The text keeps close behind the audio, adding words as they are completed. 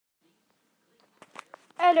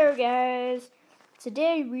Hello guys!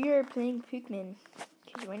 Today we are playing PACMAN.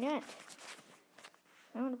 Because why not?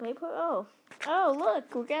 I want to play Oh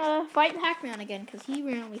look! We're gonna fight Pac-Man again because he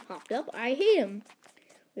randomly popped up. I hate him.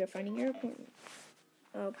 We are finding your opponent.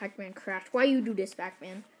 Oh, Pac-Man crashed. Why you do this,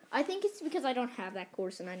 Pac-Man? I think it's because I don't have that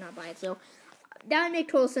course and I'm not by it. So that would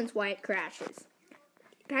make total sense why it crashes.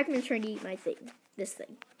 Pac-Man's trying to eat my thing. This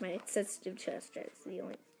thing. My sensitive chest. It's the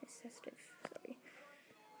only sensitive. Sorry.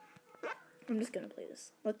 I'm just gonna play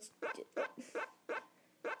this. Let's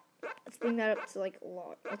bring that up to like a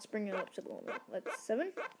lot. Let's bring it up to the moment. Let's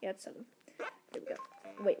 7? Yeah, it's 7. There we go.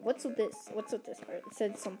 Wait, what's with this? What's with this part? It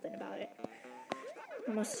said something about it.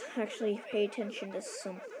 I must actually pay attention to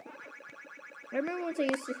some. I remember once I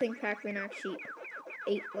used to think Pac-Man actually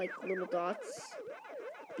ate like little dots.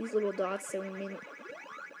 These little dots that we made.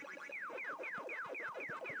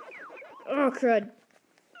 Oh crud!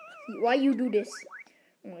 Why you do this?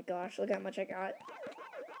 Oh my gosh! Look how much I got.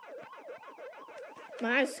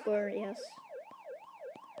 My score, yes.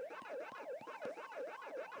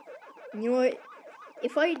 You know what?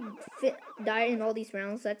 If I die in all these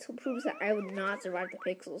rounds, that proves that I would not survive the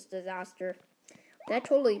Pixels disaster. That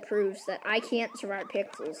totally proves that I can't survive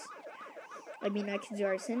Pixels. I mean, I can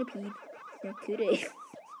survive Centipede. No, could I?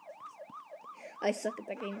 I suck at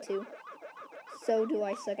that game too. So do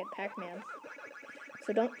I suck at Pac-Man.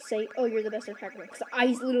 So don't say, oh, you're the best at Pac-Man, because I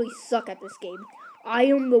literally suck at this game. I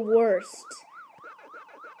am the worst.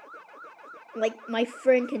 Like, my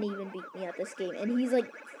friend can even beat me at this game, and he's,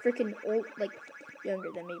 like, freaking old, like, younger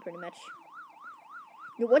than me, pretty much.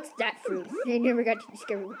 Now, what's that fruit? I never got to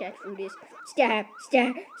discover what that fruit is. Stab,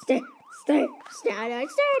 stab, stab, stab, stab,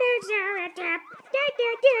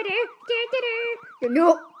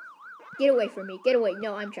 no! Get away from me, get away.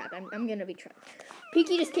 No, I'm trapped. I'm gonna be trapped.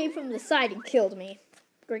 Pinky just came from the side and killed me.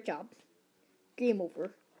 Great job. Game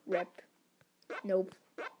over. Rep. Nope.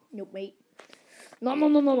 Nope, mate.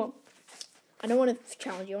 No. I don't want to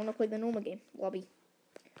challenge you. I want to play the normal game. Lobby.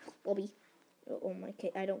 Oh my,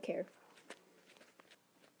 I don't care.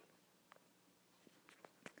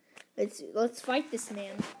 Let's fight this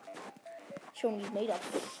man. Show him he's made up.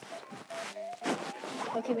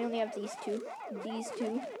 Okay, we only have these two. These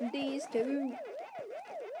two.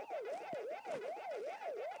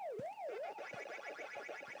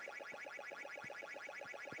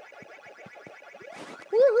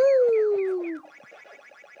 Woohoo!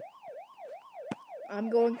 I'm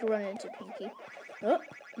going to run into Pinky. Oh,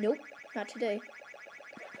 nope, not today.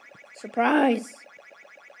 Surprise!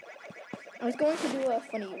 I was going to do a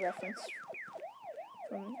funny reference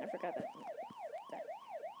from, I forgot that.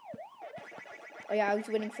 Oh yeah, I was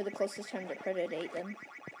waiting for the closest time to predate them.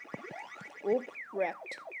 Oop,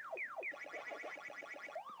 wrecked.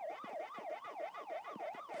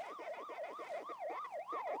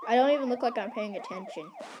 I don't even look like I'm paying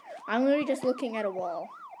attention. I'm literally just looking at a wall.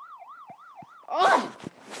 Oh!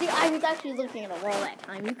 See, I was actually looking at a wall that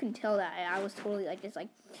time. You can tell that I was totally like this, like,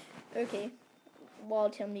 okay, wall,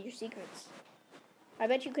 tell me your secrets. I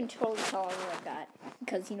bet you can totally tell I was like that.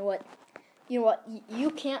 Because you know what?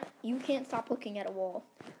 You can't stop looking at a wall.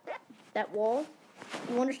 That wall,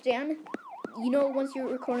 you understand? You know, once you're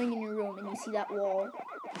recording in your room and you see that wall,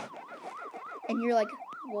 and you're like,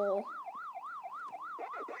 whoa.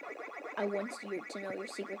 I want you to know your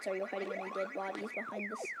secrets. Are you hiding any dead bodies behind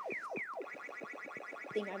this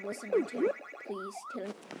thing I'm listening to? Please tell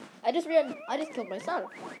me. I just killed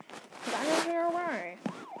myself. Because I don't know why.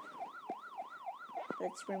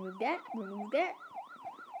 Let's remove that.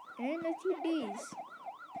 And let's eat these.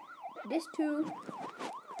 This too.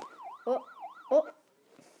 Oh.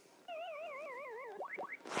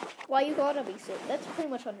 Why you gotta be sick? That's pretty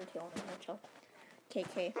much Undertale in a nutshell.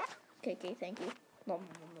 KK, thank you. Nom.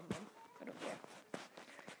 I don't care.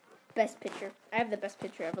 Best picture. I have the best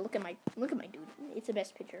picture ever. Look at my dude. It's the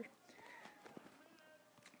best picture.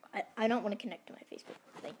 I don't want to connect to my Facebook.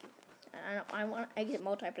 Thank you. I want to exit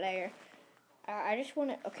multiplayer. I just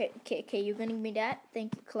want to. Okay, KK, you gonna give me that?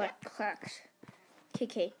 Thank you. Collect.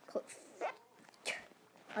 KK.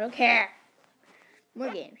 I don't care.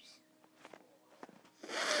 More games.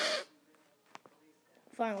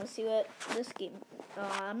 Fine, let's see what this game.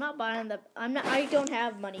 I'm not buying the. I don't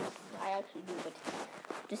have money. I actually do, but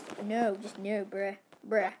just no,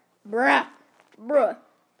 bruh.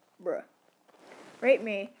 Rate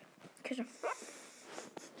me,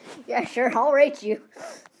 yeah, sure, I'll rate you.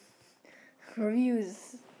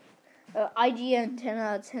 Reviews. IGN 10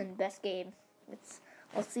 out of 10, best game.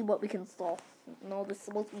 Let's see what we can install. No, this is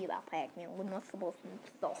supposed to be about Pac-Man. We're not supposed to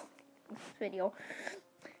install this video.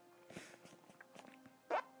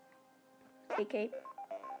 KK.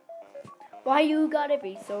 Why you gotta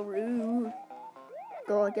be so rude?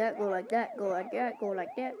 Go like that, go like that, go like that, go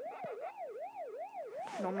like that.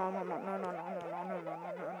 No, no, no, no, no, no, no, no, no, no,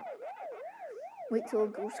 no, no. Wait till a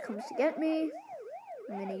ghost comes to get me.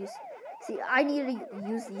 I'm gonna use... See, I need to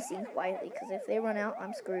use these things quietly, because if they run out,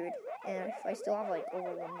 I'm screwed. And if I still have, like,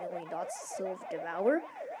 over 1 million dots to still devour...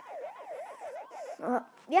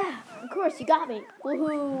 yeah, of course, you got me.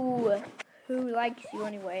 Woohoo! Who likes you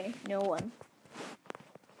anyway? No one.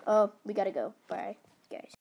 Oh, we gotta go. Bye, guys.